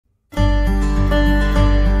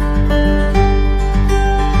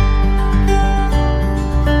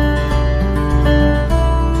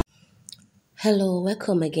Hello,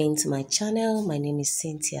 welcome again to my channel. My name is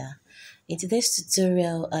Cynthia. In today's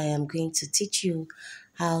tutorial, I am going to teach you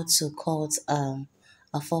how to cut a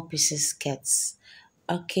four-pieces skirt.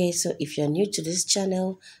 Okay, so if you're new to this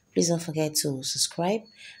channel, please don't forget to subscribe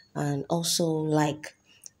and also like.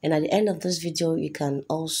 And at the end of this video, you can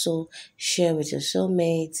also share with your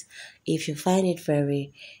soulmates if you find it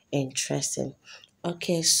very interesting.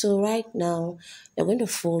 Okay, so right now, you're going to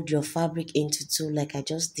fold your fabric into two like I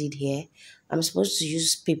just did here. I'm supposed to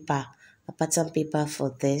use paper, a pattern paper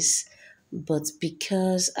for this, but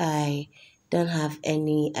because I don't have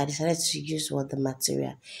any, I decided to use the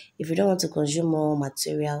material. If you don't want to consume more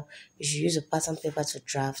material, you should use a pattern paper to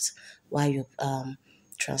draft while you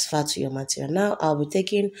transfer to your material. Now I'll be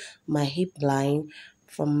taking my hip line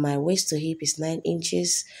from my waist to hip is 9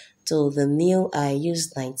 inches. To the nail I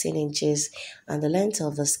used 19 inches, and the length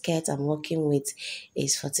of the skirt I'm working with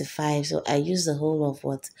is 45. So I use the whole of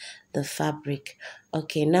the fabric.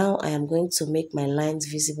 Okay, now I am going to make my lines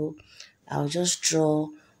visible. I'll just draw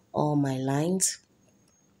all my lines.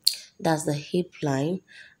 That's the hip line,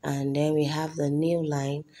 and then we have the nail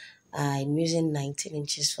line. I'm using 19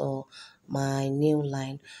 inches for my nail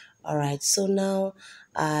line. All right, so now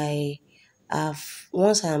I have,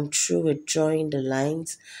 once I'm through with drawing the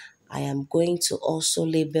lines, I am going to also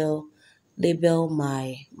label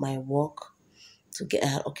my work to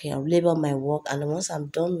get okay. I'll label my work, and then once I'm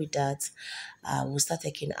done with that, we'll start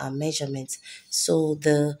taking our measurements. So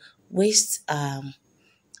the waist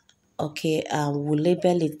okay, we'll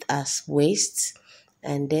label it as waist,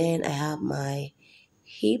 and then I have my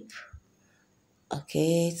hip.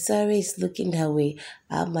 Okay, sorry, it's looking that way.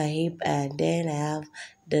 I have my hip, and then I have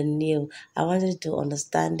the nail. I wanted to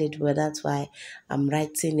understand it, but that's why I'm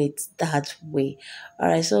writing it that way. All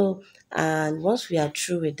right, so and once we are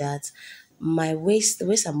through with that, my waist, the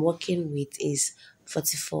waist I'm working with is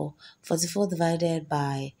 44. 44 divided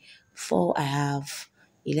by 4, I have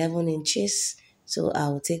 11 inches. So I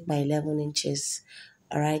will take my 11 inches.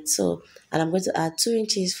 All right, so and I'm going to add 2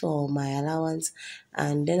 inches for my allowance,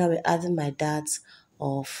 and then I'll be adding my darts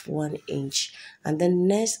of 1 inch. And then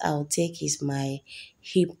next I'll take is my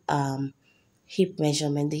hip hip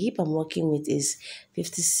measurement. The hip I'm working with is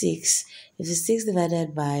 56. 56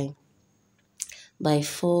 divided by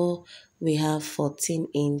 4, we have 14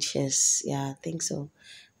 inches. Yeah, I think so.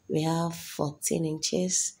 We have 14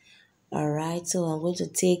 inches. All right, so I'm going to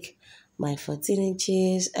take my 14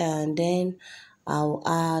 inches, and then I'll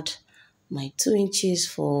add my 2 inches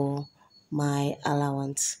for my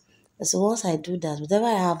allowance. And so once I do that, whatever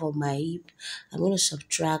I have on my hip, I'm going to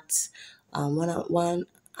subtract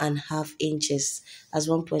 1.5 inches as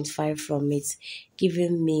 1.5 from it,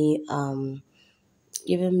 giving me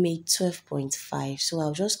 12.5. So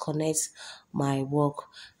I'll just connect my work.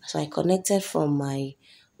 So I connected from my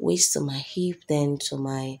waist to my hip, then to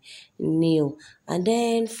my nail, and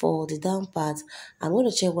then for the down part, I'm going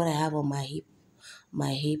to check what I have on my hip.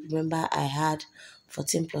 Remember, I had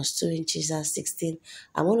 14 plus 2 inches, that's 16.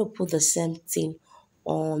 I'm going to put the same thing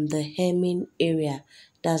on the hemming area,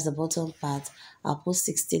 that's the bottom part. I'll put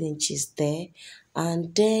 16 inches there,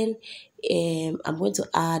 and then I'm going to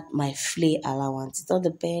add my flare allowance. It all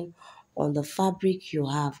depends on the fabric you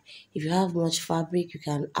have. If you have much fabric, you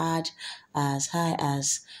can add as high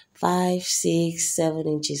as 5, 6, 7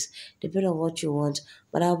 inches, depending on what you want.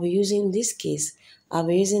 But I'll be using, in this case, I'll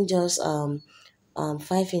be using just 5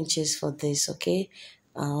 inches for this. Okay,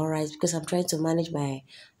 all right, because I'm trying to manage my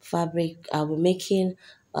fabric. I'll be making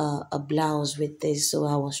a blouse with this, so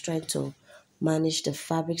I was trying to manage the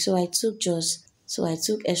fabric. So I took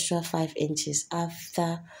extra 5 inches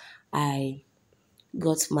after I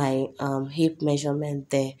got my hip measurement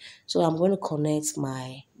there. So I'm going to connect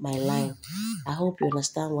my line. I hope you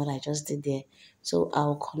understand what I just did there. So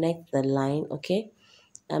I'll connect the line. Okay,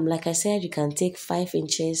 like I said, you can take 5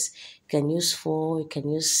 inches, you can use 4, you can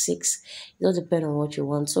use 6. It all depends on what you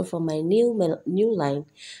want. So from my new line,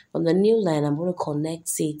 from the new line, I'm going to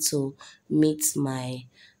connect it to meet my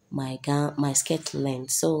skirt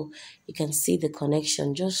length. So you can see the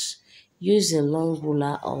connection. Just use a long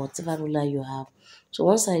ruler or whatever ruler you have. So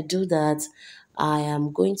once I do that, I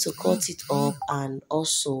am going to cut it up and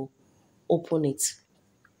also open it.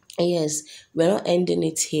 Yes, we're not ending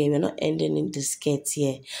it here. We're not ending in the skirt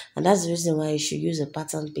here. And that's the reason why you should use a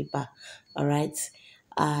pattern paper. All right.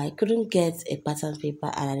 I couldn't get a pattern paper,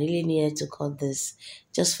 and I really needed to cut this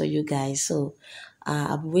just for you guys. So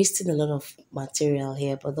I'm wasting a lot of material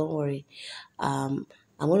here, but don't worry. Um,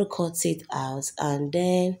 I'm going to cut it out, and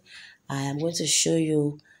then I am going to show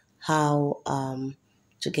you how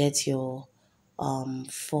to get your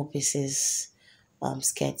 4 pieces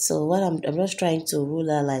skirt. So what I'm just trying to rule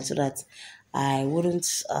that line so that I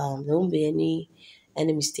wouldn't there won't be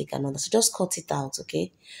any mistake and all that. So just cut it out,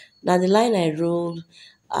 okay? Now the line I rolled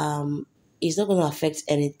is not going to affect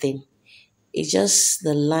anything. It's just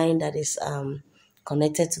the line that is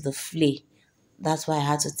connected to the flay. That's why I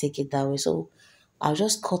had to take it that way. So I'll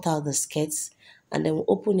just cut out the skirts and then we'll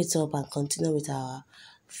open it up and continue with our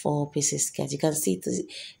four pieces skirt. You can see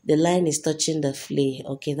the line is touching the flay.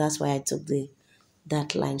 Okay, that's why I took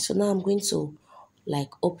that line. So now I'm going to like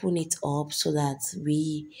open it up so that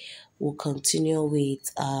we will continue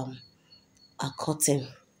with our cutting.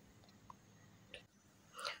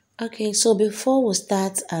 Okay, so before we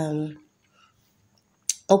start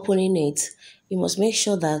opening it, you must make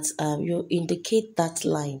sure that you indicate that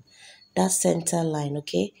line, that center line,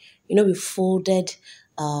 okay? You know, we folded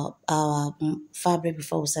our fabric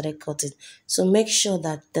before we started cutting. So make sure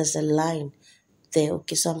that there's a line there.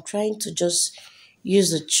 Okay, so I'm trying to just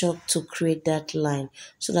use the chalk to create that line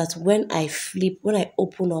so that when I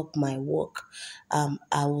open up my work,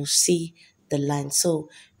 I will see the line. So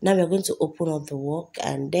now we're going to open up the work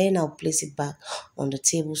and then I'll place it back on the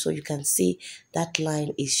table so you can see that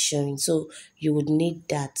line is showing. So you would need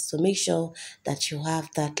that. So make sure that you have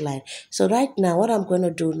that line. So right now, what I'm going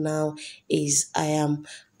to do now is I am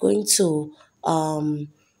going to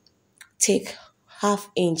take half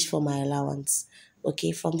inch for my allowance.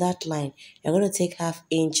 Okay, from that line, you're going to take half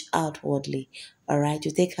inch outwardly. All right,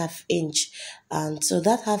 you take half inch, and so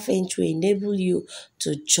that half inch will enable you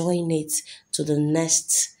to join it to the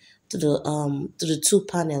next to the two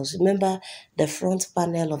panels. Remember the front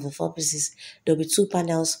panel of the four pieces, there'll be two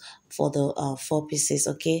panels for the four pieces.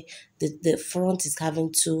 Okay, the front is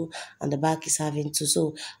having two and the back is having two.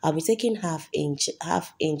 So I'll be taking half inch.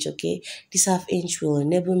 Okay, this half inch will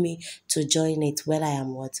enable me to join it when I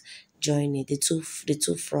am what joining the two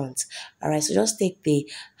fronts. All right, so just take the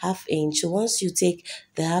half inch. So once you take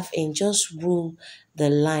the half inch, just rule the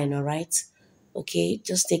line. All right, okay,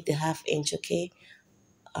 just take the half inch. Okay,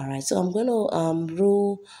 all right, so I'm going to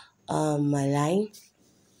rule my line.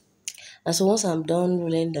 And so once I'm done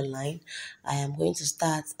ruling the line, I am going to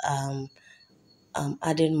start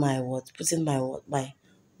adding my what, putting my what,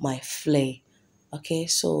 my flay. Okay,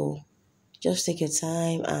 so just take your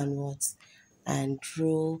time and what, and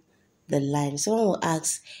draw the line. Someone will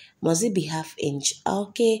ask, must it be half inch?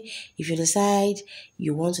 Okay, if you decide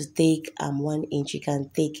you want to take 1 inch, you can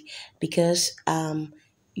take, because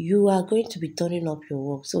you are going to be turning up your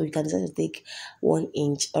work, so you can decide to take 1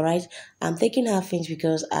 inch. All right, I'm taking half inch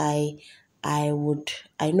because I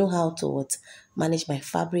know how to what manage my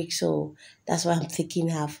fabric, so that's why I'm taking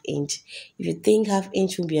half inch. If you think half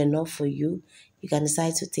inch will be enough for you, you can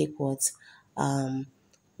decide to take what um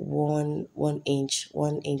 1 inch.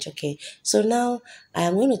 Okay, so now I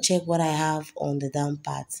am going to check what I have on the down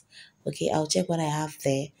part. Okay, I'll check what I have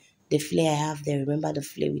there, the flare I have there. Remember the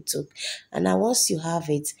flare we took. And now once you have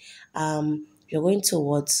it, you're going to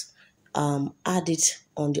what add it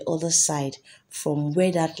on the other side from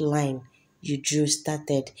where that line you drew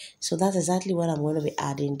started. So that's exactly what I'm going to be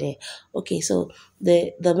adding there. Okay, so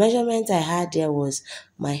the measurement I had there was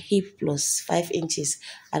my hip plus 5 inches.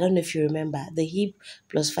 I don't know if you remember the hip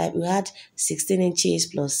plus 5. We had 16 inches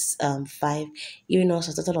plus 5, giving us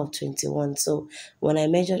a total of 21. So when I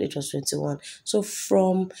measured, it was 21. So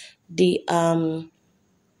from the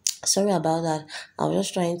sorry about that. I was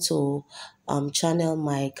just trying to channel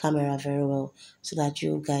my camera very well so that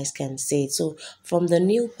you guys can see it. So from the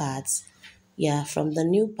new parts, yeah, from the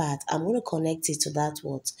new part, I'm going to connect it to that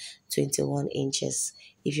what 21 inches.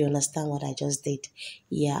 If you understand what I just did,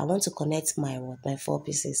 yeah, I want to connect my what my four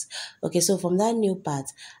pieces. Okay, so from that new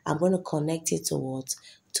part, I'm going to connect it to what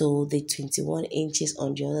to the 21 inches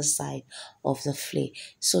on the other side of the flay.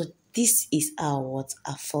 So this is our what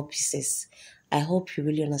our four pieces. I hope you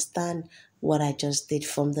really understand what I just did.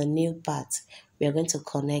 From the new part, we are going to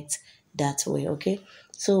connect that way. Okay,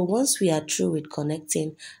 so once we are through with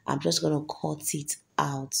connecting, I'm just going to cut it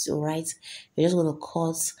out. All right, you're just going to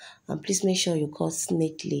cut, and please make sure you cut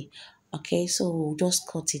neatly. Okay, so we'll just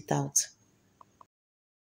cut it out.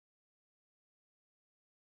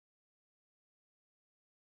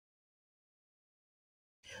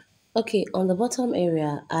 Okay, on the bottom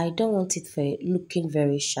area, I don't want it looking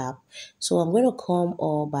very sharp. So I'm going to come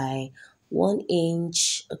all by 1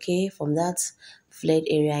 inch. Okay, from that flared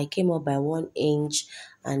area, I came up by 1 inch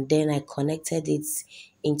and then I connected it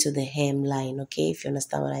into the hemline. Okay, if you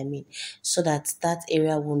understand what I mean. So that that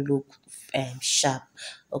area won't look sharp.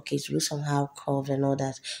 Okay, to look somehow curved and all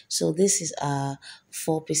that. So this is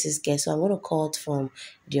four pieces get. So I'm going to cut from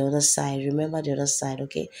the other side. Remember the other side,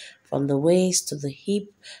 okay? From the waist to the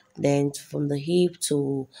hip, then from the hip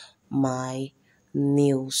to my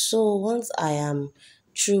nail. So once I am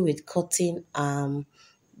through with cutting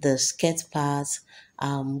the skirt part,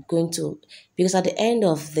 I'm going to, because at the end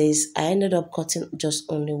of this I ended up cutting just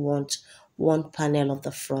only one panel of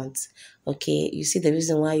the front. Okay, you see the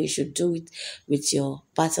reason why you should do it with your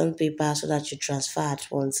pattern paper so that you transfer at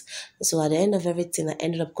once. So at the end of everything I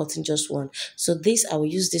ended up cutting just one. So this, I will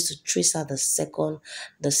use this to trace out the second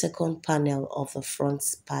panel of the front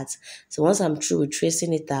part. So once I'm through with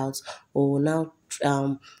tracing it out, we will now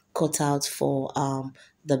um cut out for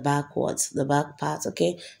the back part.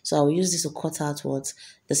 Okay, so I will use this to cut out what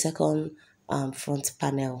the second front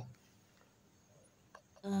panel.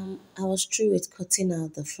 I was through with cutting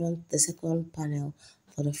out the second panel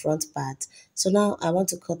for the front part. So now I want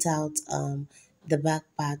to cut out the back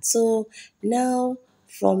part. So now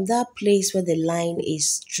from that place where the line is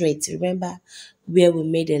straight, remember where we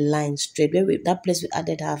made a line straight, that place we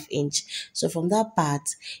added half inch. So from that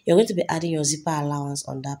part, you're going to be adding your zipper allowance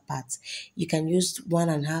on that part. You can use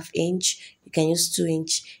 1.5 inch, you can use 2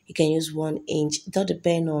 inch, you can use 1 inch. It all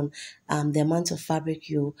depends on the amount of fabric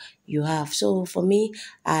you have. So for me,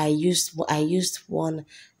 I used 2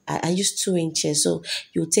 inches. So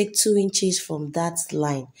you take 2 inches from that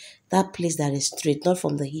line, that place that is straight, not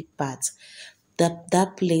from the hip part.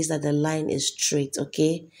 That place that the line is straight,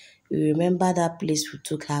 okay? You remember that place we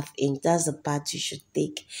took half inch. That's the part you should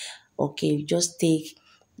take. Okay, you just take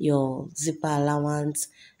your zipper allowance,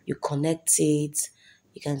 you connect it.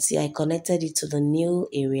 You can see I connected it to the new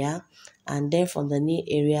area, and then from the new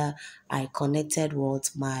area I connected what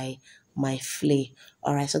my flay.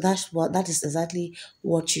 All right, so that is exactly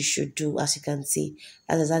what you should do. As you can see,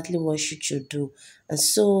 that's exactly what you should do. And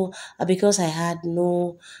so because I had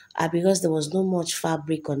no because there was no much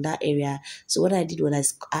fabric on that area, so what I did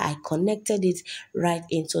was I connected it right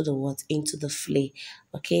into the flay.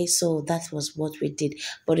 Okay, so that was what we did.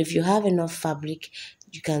 But if you have enough fabric,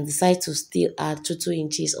 you can decide to still add 2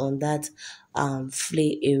 inches on that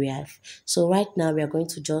flay area. So right now we are going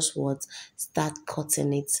to just start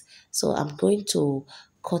cutting it. So I'm going to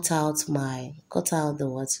cut out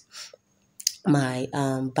the my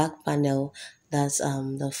back panel, that's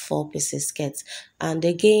the four pieces skirt. And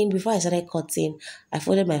again, before I started cutting, I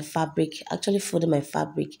folded my fabric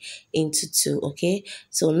into two. Okay,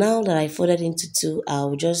 so now that I folded into two,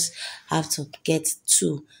 I'll just have to get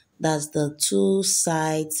two, that's the two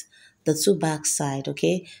sides, the two back side.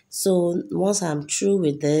 Okay, so once I'm through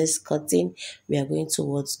with this cutting, we are going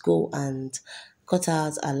towards go and cut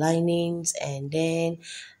out our linings, and then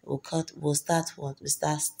we'll start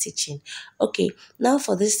stitching. Okay, now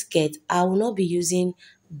for this skirt, I will not be using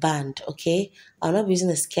band. Okay, I'll not be using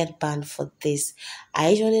a skirt band for this. I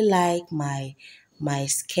usually like my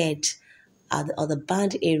skirt or the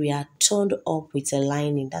band area turned up with a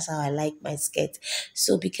lining. That's how I like my skirt.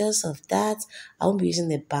 So because of that, I won't be using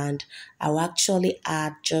the band. I will actually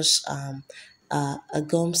add just a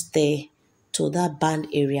gum stay to that band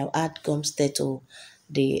area. I'll add gum stay to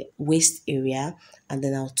the waist area, and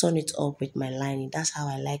then I'll turn it up with my lining. That's how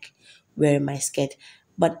I like wearing my skirt.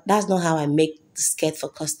 But that's not how I make the skirt for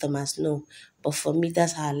customers, no. But for me,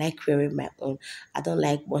 that's how I like wearing my own. I don't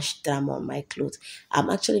like much drama on my clothes. I'm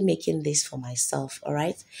actually making this for myself, all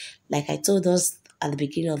right? Like I told us at the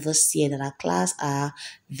beginning of this year that our class are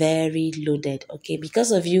very loaded, okay?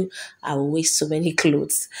 Because of you, I will waste so many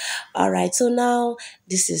clothes. All right, so now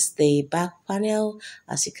this is the back panel.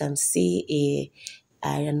 As you can see,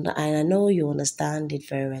 I know you understand it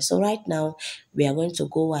very well. So right now we are going to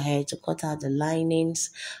go ahead to cut out the linings.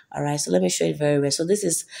 All right, so let me show it very well. So this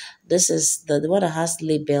is the one that has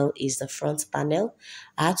label is the front panel.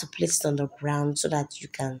 I had to place it on the ground so that you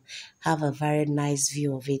can have a very nice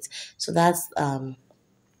view of it. So that's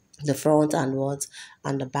the front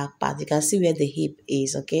and the back part. You can see where the hip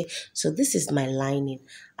is. Okay, so this is my lining.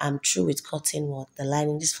 I'm through with cutting the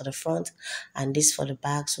lining. This for the front and this for the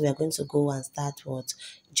back. So we are going to go and start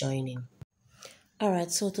joining. All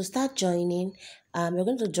right, so to start joining, you're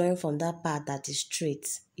going to join from that part that is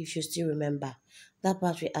straight, if you still remember. That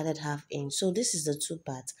part we added half inch. So this is the two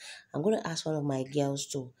parts. I'm going to ask one of my girls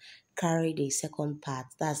to carry the second part.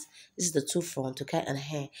 This is the two front to carry and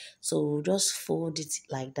hair. So we'll just fold it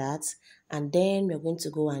like that, and then we're going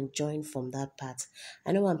to go and join from that part.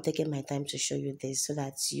 I know I'm taking my time to show you this so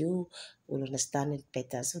that you will understand it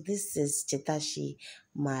better. So this is Chetashi,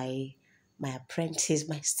 my apprentice,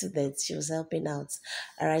 my student. She was helping out.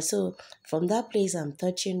 All right, so from that place I'm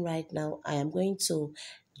touching right now, I am going to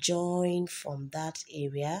join from that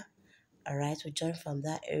area. All right, we join from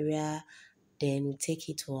that area, then we take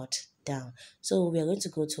it down. So we are going to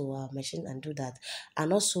go to our machine and do that,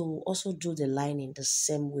 and also do the lining the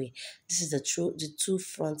same way. This is the two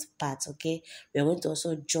front parts. Okay, we are going to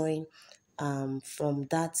also join from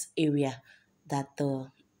that area that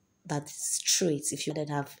that is straight, if you did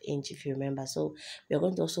half inch, if you remember. So we are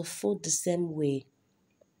going to also fold the same way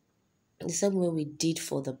we did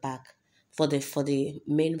for the back, for the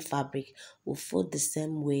main fabric. We'll fold the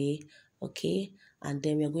same way. Okay, and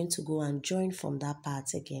then we're going to go and join from that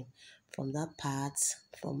part again, from that part,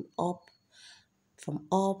 from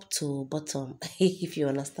up to bottom. If you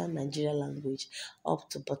understand Nigerian language, up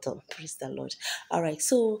to bottom. Praise the Lord. All right,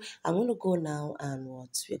 so I'm going to go now, and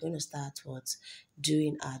we're going to start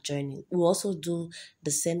doing our joining. We'll also do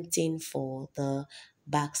the same thing for the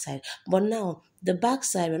back side, but now the back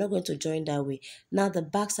side we're not going to join that way. Now the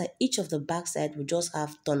back side, each of the back side will just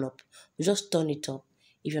have turn up. We just turn it up,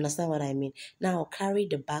 if you understand what I mean. Now I'll carry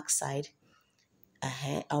the back side.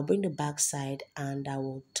 I'll bring the back side and I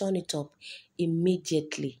will turn it up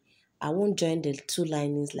immediately. I won't join the two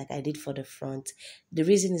linings like I did for the front. The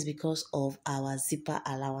reason is because of our zipper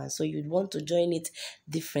allowance. So you'd want to join it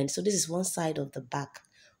different. So this is one side of the back.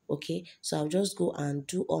 Okay, so I'll just go and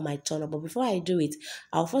do all my turn up. But before I do it,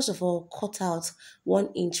 I'll first of all cut out 1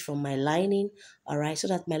 inch from my lining, all right, so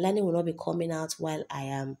that my lining will not be coming out while I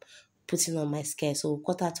am putting on my skirt. So we'll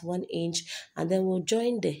cut out 1 inch, and then we'll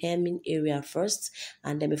join the hemming area first,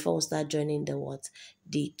 and then before we start joining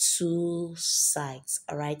the two sides.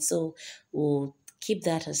 All right, so we'll keep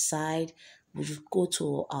that aside. We'll go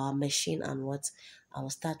to our machine and I will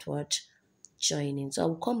start joining. So I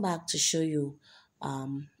will come back to show you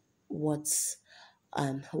um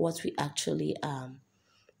what we actually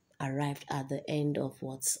arrived at the end of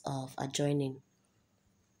a joining.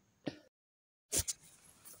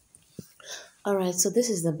 All right, so this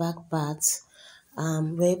is the back part.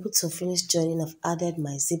 We're able to finish joining. I've added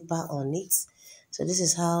my zipper on it. So this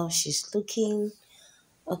is how she's looking.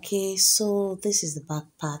 Okay, so this is the back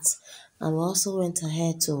part. And we also went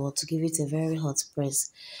ahead to give it a very hot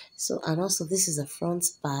press. So, and also this is the front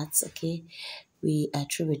part. Okay, we are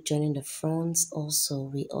through with joining the front. Also,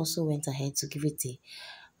 we also went ahead to give it a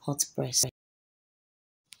hot press.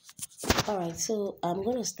 All right, so I'm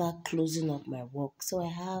going to start closing up my work. So I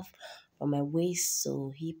have from my waist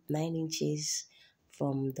to hip 9 inches,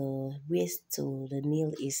 from the waist to the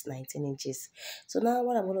nail is 19 inches. So now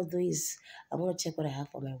what I'm going to do is I'm going to check what I have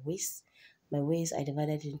for my waist. My waist, I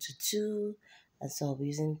divided into two, and so I'll be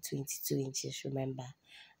using 22 inches, remember.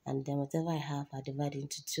 And then whatever I have, I divide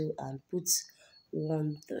into two and put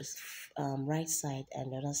the right side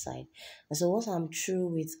and the other side. And so once I'm through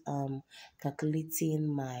with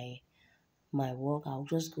calculating my work, I'll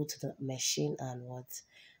just go to the machine and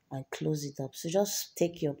close it up. So just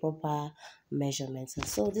take your proper measurements. And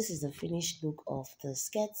so this is the finished look of the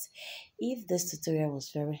skirts. If this tutorial was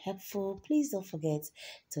very helpful, please don't forget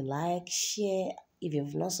to like, share. If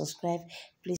you've not subscribed, please